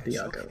does except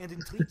Iago.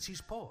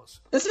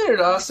 Isn't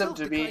it awesome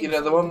to be,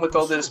 the one with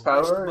all this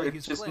power?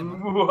 It's just...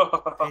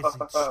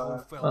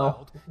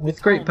 Well,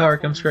 with great power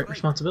comes great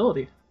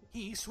responsibility.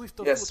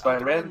 Yes,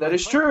 Spider-Man, that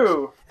is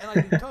true! And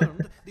I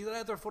returned, the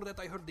rather for that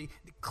I heard the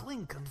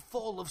clink and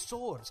fall of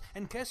swords,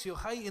 and Cassio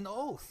high in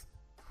oath,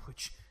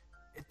 which,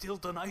 till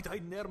tonight I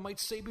ne'er might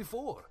say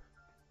before.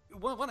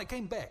 When I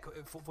came back,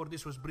 for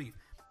this was brief,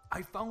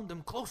 I found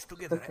them close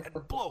together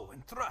at blow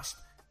and thrust,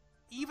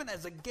 even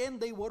as again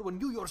they were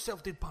when you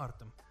yourself did part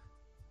them.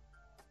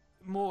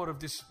 More of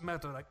this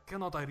matter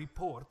cannot I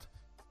report.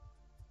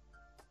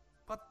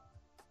 But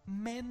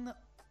men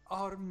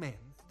are men.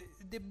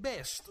 The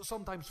best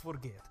sometimes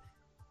forget.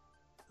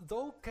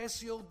 Though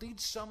Cassio did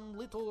some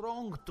little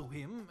wrong to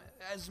him,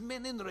 as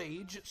men in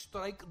rage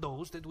strike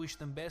those that wish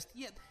them best,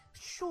 yet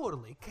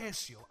surely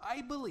Cassio,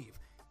 I believe,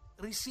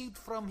 received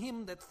from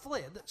him that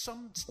fled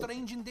some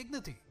strange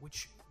indignity,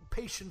 which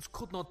patience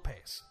could not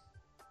pass.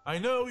 I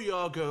know,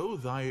 Iago,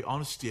 thy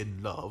honesty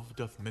and love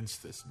doth mince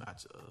this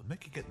matter,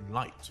 making it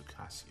light to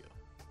Cassio.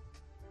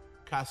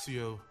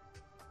 Cassio,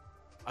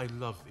 I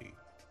love thee,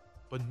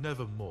 but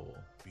never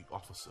more be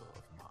officer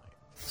of mine.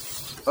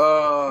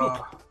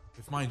 Look,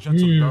 if my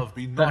gentle love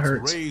be not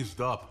raised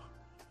up,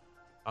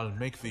 I'll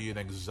make thee an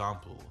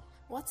example.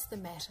 What's the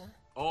matter?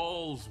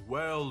 All's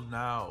well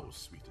now,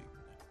 sweeting.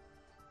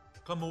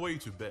 Come away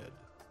to bed.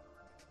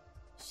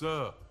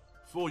 Sir,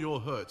 for your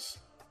hurts,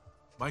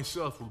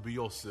 myself will be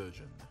your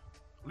surgeon.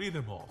 Lead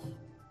him off.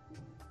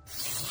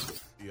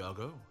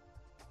 Iago,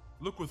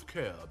 look with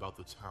care about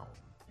the town.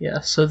 Yeah,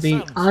 so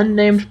the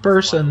unnamed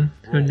person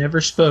who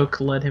never spoke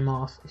led him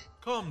off.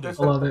 Come, I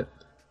love it.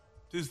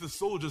 'Tis the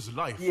soldier's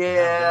life.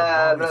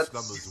 Yeah, that's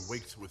slumbers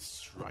waked with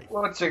strife.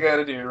 What you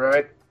gotta do,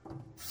 right?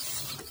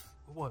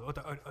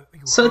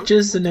 Such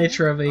is the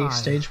nature of a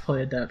stage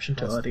play adaptation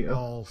to audio.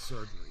 All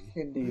surgery.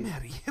 Indeed.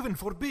 Mary, heaven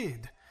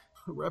forbid.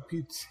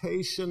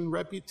 Reputation.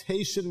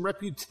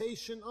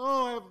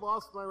 Oh, I have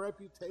lost my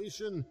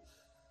reputation.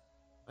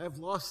 I have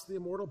lost the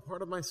immortal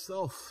part of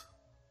myself.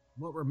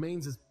 What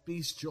remains is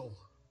bestial.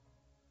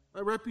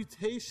 My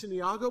reputation,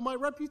 Iago, my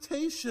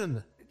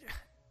reputation.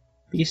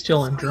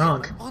 Bestial and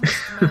drunk.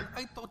 Honest man,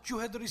 I thought you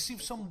had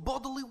received some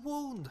bodily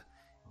wound.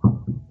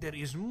 There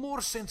is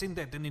more sense in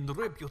that than in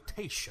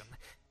reputation.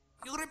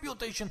 Your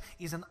reputation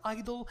is an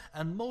idle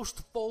and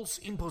most false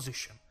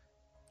imposition.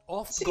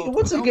 See,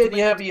 once again,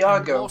 you have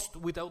Iago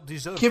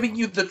giving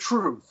you the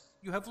truth.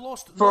 You have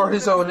lost for no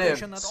his own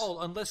reputation ends at all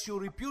unless you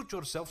repute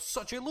yourself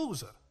such a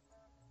loser.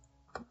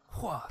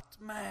 What,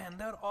 man,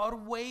 there are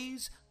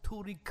ways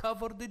to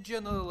recover the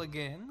general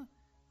again.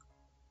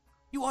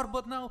 You are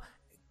but now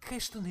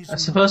casting his I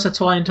suppose that's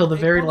why until the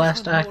very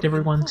last act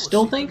everyone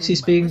still thinks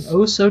he's being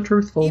oh so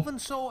truthful. Even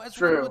so, as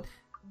one would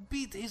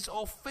beat his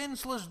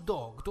offenseless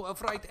dog to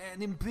affright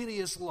an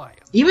imperious lion.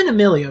 Even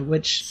Amelia,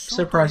 which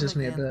surprises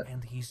me a bit,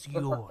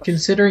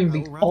 considering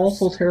the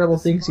awful, terrible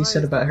things he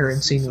said about her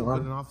in scene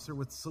 1. An officer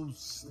with so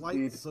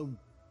slight, so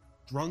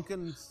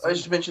drunken. So I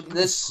should mention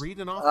this.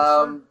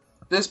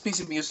 This piece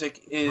of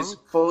music is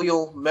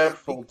Folial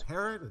Merfold,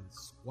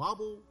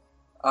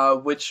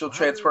 which will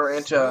transfer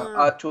into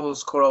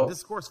Atul's Coro.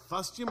 Discourse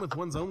fustian with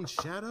one's own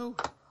shadow.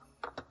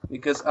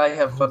 Because I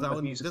have fun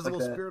with music like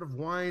that. Spirit of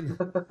wine,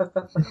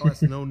 thou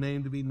hast no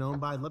name to be known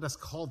by. Let us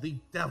call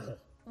thee devil.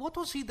 What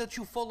was he that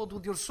you followed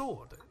with your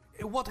sword?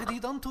 What had he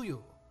done to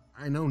you?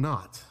 I know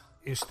not.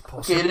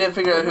 Okay, you didn't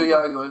figure out who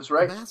Iago is,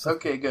 right?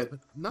 Okay, good. But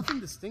nothing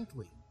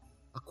distinctly.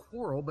 A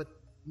quarrel, but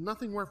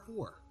nothing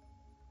wherefore.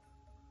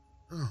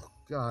 Oh,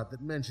 God,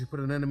 that men should put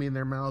an enemy in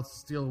their mouths,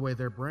 steal away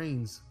their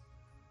brains.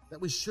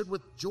 That we should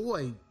with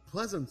joy,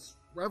 pleasance,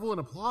 revel, and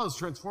applause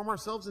transform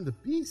ourselves into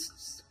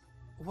beasts.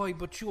 Why,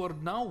 but you are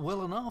now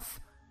well enough.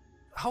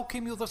 How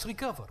came you thus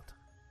recovered?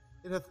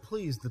 It hath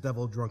pleased the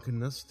devil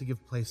drunkenness to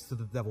give place to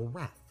the devil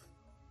wrath.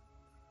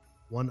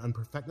 One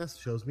unperfectness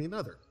shows me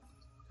another,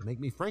 to make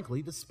me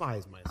frankly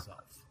despise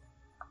myself.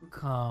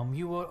 Come,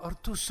 you are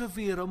too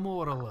severe a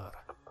moraler.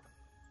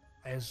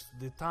 As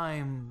the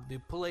time, the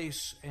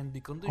place, and the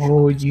condition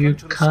of this you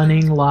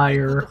cunning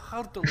liar. I would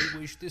heartily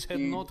wish this had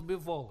not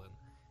befallen.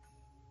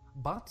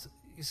 But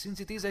since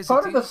it is as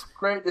part it of the is,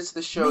 greatness of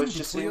the show is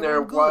just sitting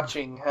there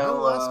watching how. I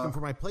will ask him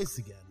for my place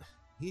again.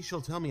 He shall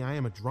tell me I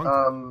am a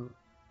drunkard.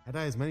 Had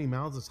I as many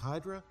mouths as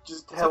Hydra?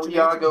 Just how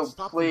Iago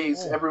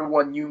plays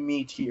everyone you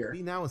meet here.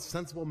 Be now a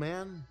sensible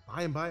man,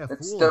 by and by a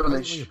fool,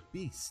 devilish. And a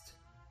beast.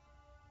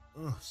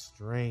 Oh,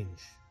 strange.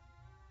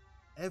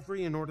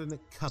 Every inordinate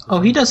cup.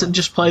 Oh, he doesn't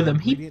just play them.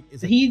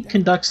 He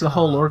conducts the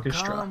whole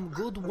orchestra.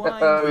 Good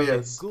wine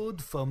is a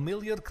good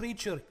familiar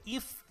creature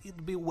if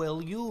it be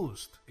well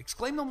used.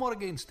 Exclaim no more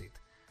against it.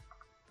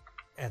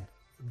 And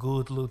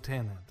good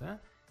lieutenant, eh?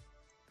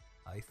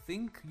 I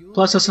think you.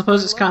 Plus, I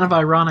suppose it's kind of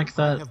ironic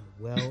that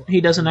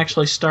he doesn't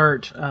actually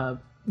start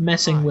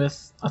messing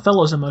with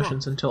Othello's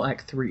emotions until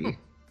Act 3.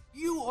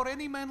 You or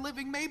any man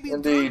living may be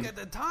drunk at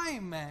the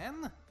time,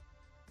 man.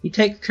 He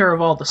takes care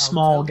of all the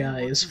small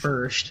guys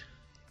first.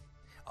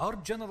 Our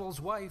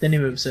general's wife then he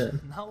moves in.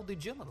 Now the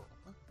general.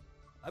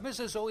 I may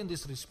say so in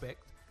this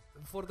respect,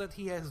 for that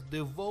he has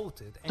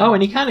devoted.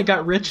 And he kind of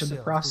got rich in the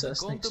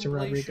process thanks to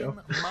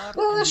Rodrigo.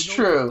 Well, that's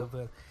true.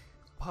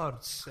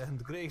 Parts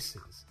and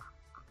graces.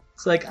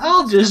 It's like,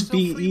 I'll just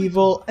be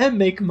evil and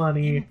make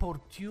money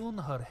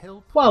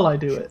while I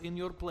do it. In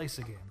your place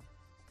again.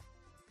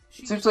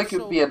 Seems like it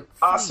would be an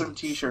awesome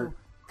t-shirt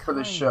for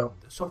this show.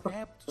 So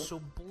apt, so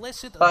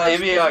blessed.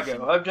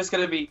 Iago. I'm just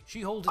gonna be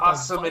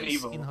awesome and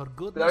evil. In her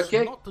goodness,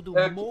 okay? Not to do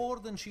more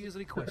than she is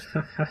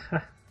requested.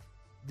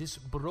 This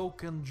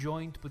broken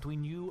joint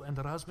between you and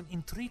her husband,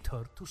 entreat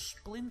her to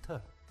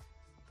splinter.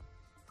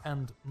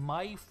 And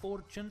my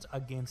fortunes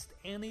against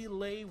any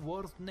lay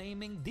worth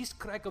naming, this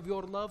crack of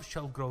your love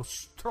shall grow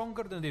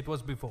stronger than it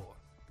was before.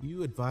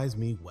 You advise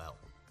me well.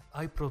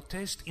 I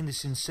protest in the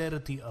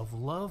sincerity of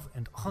love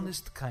and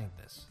honest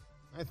kindness.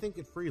 I think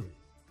it freely.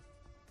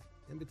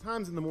 And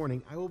betimes in the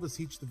morning, I will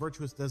beseech the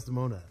virtuous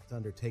Desdemona to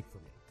undertake for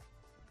me.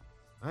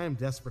 I am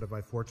desperate of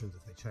my fortunes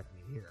if they check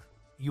me here.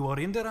 You are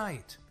in the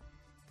right.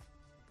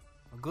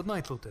 Good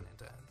night,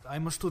 Lieutenant. I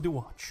must do the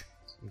watch.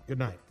 Good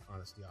night,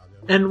 honest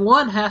Iago. And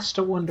one has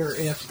to wonder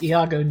if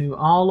Iago knew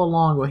all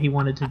along what he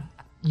wanted to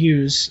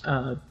use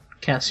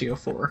Cassio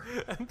for.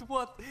 And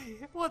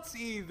what's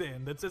he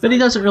then? That says but he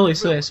doesn't really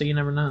say, so you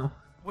never know.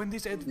 When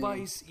this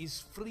advice is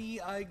free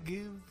I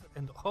give,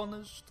 and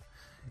honest,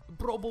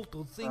 probable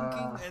to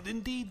thinking, and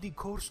indeed the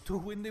course to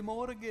win them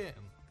all again.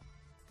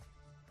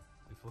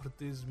 For it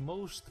is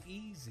most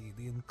easy,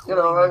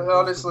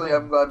 honestly,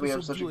 I'm glad we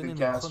have such a good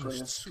cast for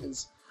this,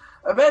 because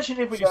imagine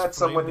if we got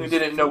someone who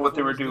didn't know what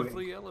they were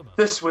doing.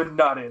 This would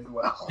not end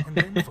well. And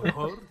then for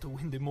her to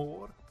win them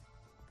more,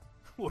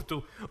 or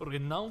to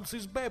renounce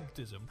his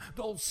baptism,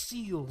 all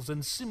seals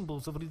and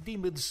symbols of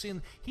redeemed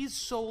sin, his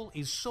soul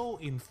is so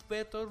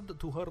infettered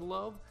to her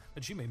love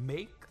that she may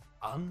make,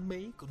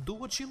 unmake, do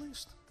what she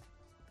list.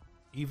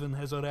 Even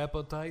as her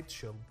appetite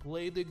shall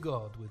play the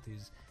god with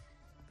his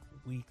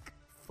weak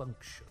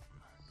function.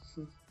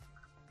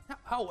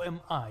 How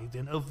am I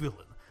then a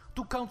villain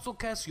to counsel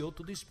Cassio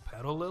to this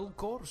parallel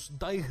course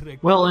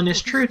direct? Well, and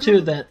it's true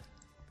too that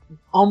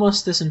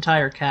almost this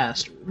entire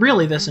cast,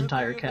 really this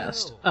entire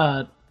cast,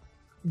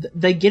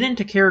 they get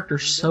into character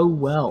so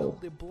well.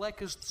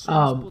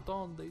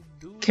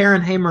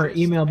 Karen Hamer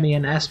emailed me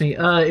and asked me,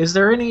 is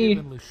there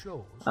any...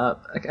 I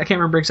can't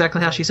remember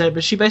exactly how she said it,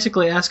 but she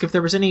basically asked if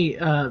there was any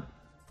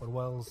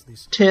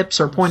tips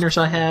or pointers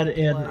I had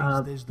in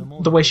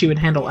the way she would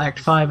handle Act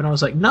 5, and I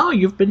was like, no,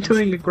 you've been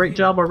doing a great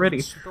job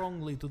already.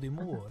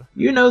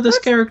 You know this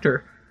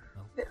character.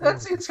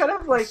 It's kind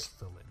of like...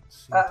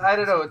 I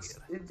don't know,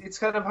 it's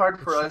kind of hard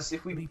for us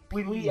if we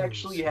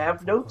actually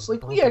have notes.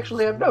 Like, we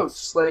actually have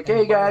notes. Like,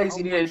 hey guys,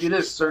 you need to do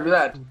this or do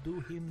that.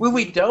 When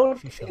we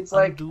don't, it's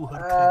like, you're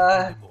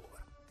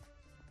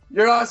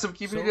awesome,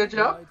 keep doing a good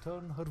job.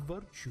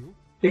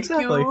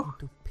 Exactly.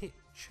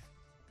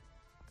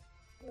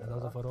 And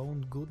out of our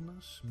own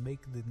goodness,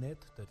 make the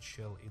net that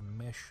shall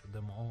enmesh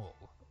them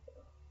all.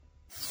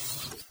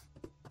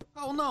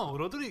 Oh no,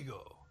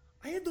 Rodrigo!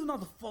 I do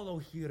not follow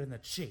here in a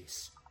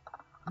chase.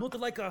 Not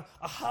like a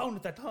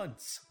hound that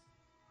hunts,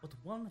 but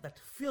one that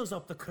fills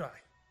up the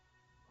cry.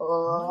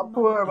 Oh,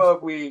 poor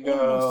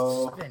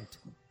Rodrigo.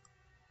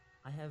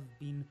 I have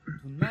been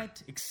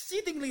tonight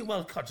exceedingly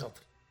well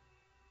cudgeled.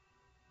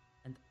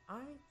 And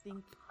I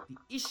think the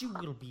issue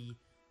will be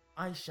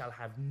I shall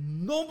have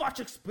no much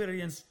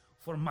experience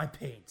for my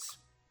pains.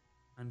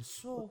 And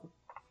so,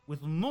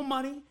 with no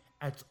money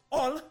at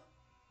all,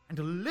 and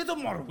a little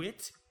more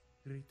wit,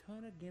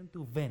 return again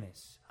to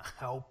Venice.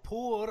 How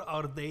poor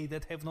are they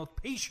that have not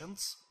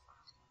patience?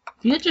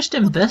 You had just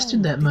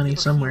invested that money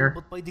somewhere.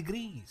 But by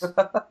degrees.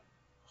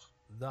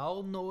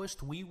 Thou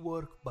knowest we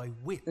work by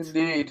wit.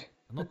 Indeed.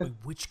 Not by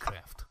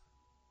witchcraft.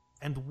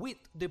 And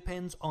wit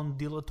depends on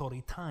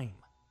dilatory time.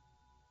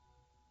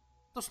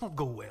 Does not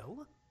go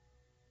well.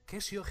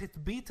 Cassio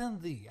hath beaten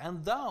thee,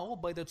 and thou,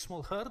 by that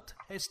small hurt,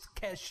 hast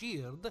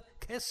cashiered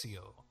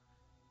Cassio.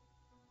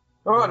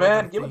 Come on,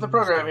 man, give us the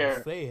program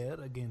here. Fair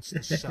against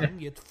the sun,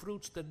 yet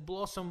fruits that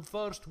blossom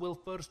first will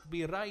first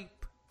be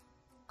ripe.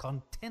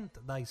 Content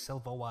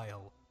thyself a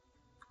while.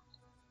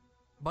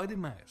 By the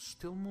mass,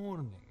 till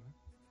morning.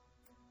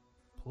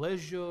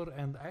 Pleasure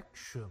and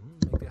action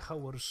make the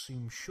hours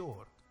seem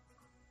short.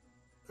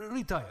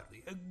 Retire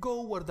thee,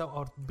 go where thou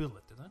art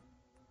billeted.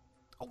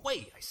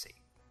 Away, I say.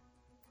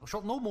 Thou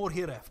shalt no more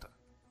hereafter.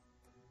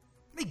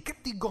 Nay,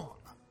 get thee gone.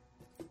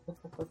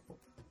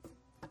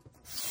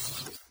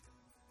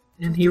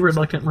 And he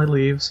reluctantly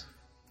leaves.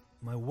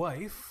 My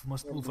wife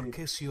must move her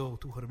Cassio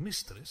to her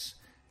mistress.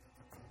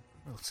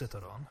 I'll set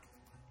her on.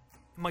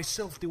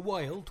 Myself the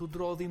while to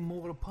draw them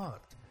more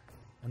apart,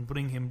 and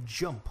bring him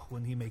jump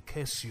when he may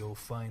Cassio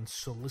find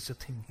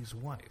soliciting his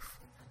wife.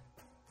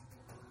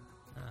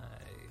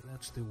 Aye,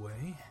 that's the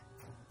way.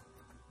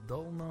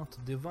 Dull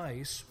not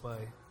device by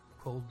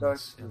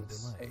coldness and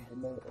delay.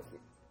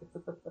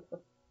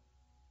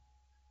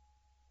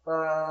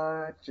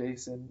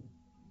 Jason.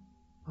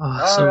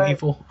 Oh, so right.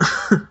 Evil.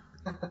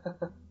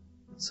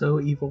 So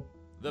evil.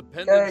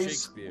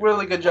 Guys,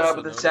 really good job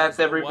with the stats,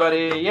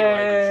 everybody.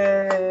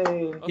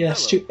 Yay!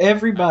 Yes, to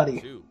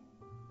everybody.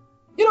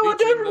 You know what,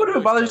 to everyone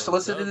who bothers to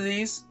listen to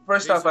these,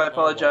 first off, I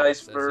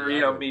apologize for,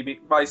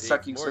 my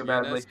sucking so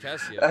badly.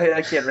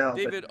 I can't help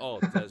it.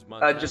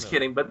 I'm just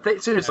kidding, but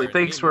seriously,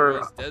 thanks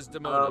for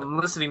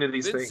listening to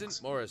these things.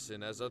 Vincent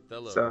Morrison as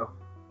Othello. So.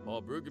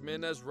 Paul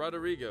Brueggemann as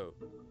Roderigo.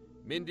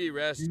 Mindy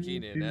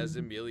Rastkinen as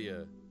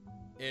Emilia.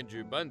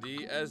 Andrew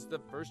Bundy as the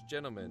first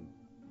gentleman.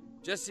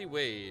 Jesse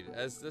Wade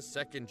as the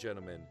second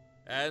gentleman.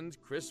 And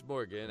Chris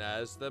Morgan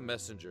as the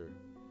messenger.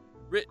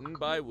 Written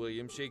by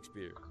William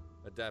Shakespeare.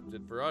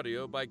 Adapted for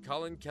audio by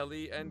Colin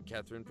Kelly and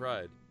Catherine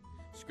Pride.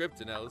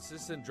 Script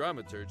analysis and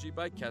dramaturgy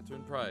by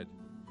Catherine Pride.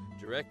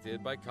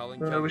 Directed by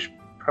Colin Kelly. We should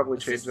probably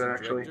change that,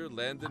 actually. Director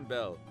Landon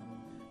Beall.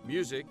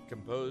 Music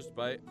composed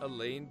by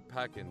Elaine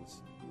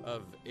Packins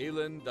of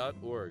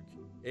Alan.org.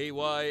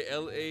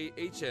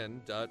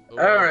 AYLAHN.org.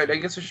 Alright, I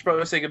guess we should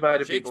probably say goodbye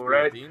to people,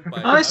 right?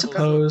 I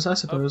suppose.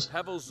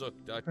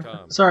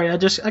 Sorry, I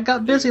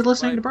got busy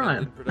listening to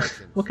Brian.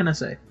 What can I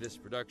say? This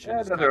production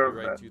is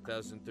copyright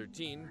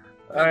 2013.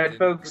 Alright,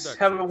 folks,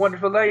 have a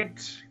wonderful night.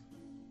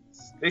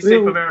 Stay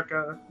safe,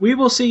 America. We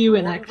will see you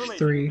in Act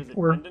 3,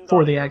 or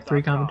for the Act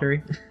 3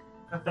 commentary.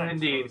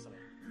 Indeed.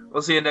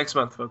 We'll see you next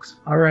month, folks.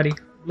 Alrighty.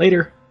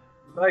 Later.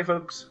 Bye,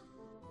 folks.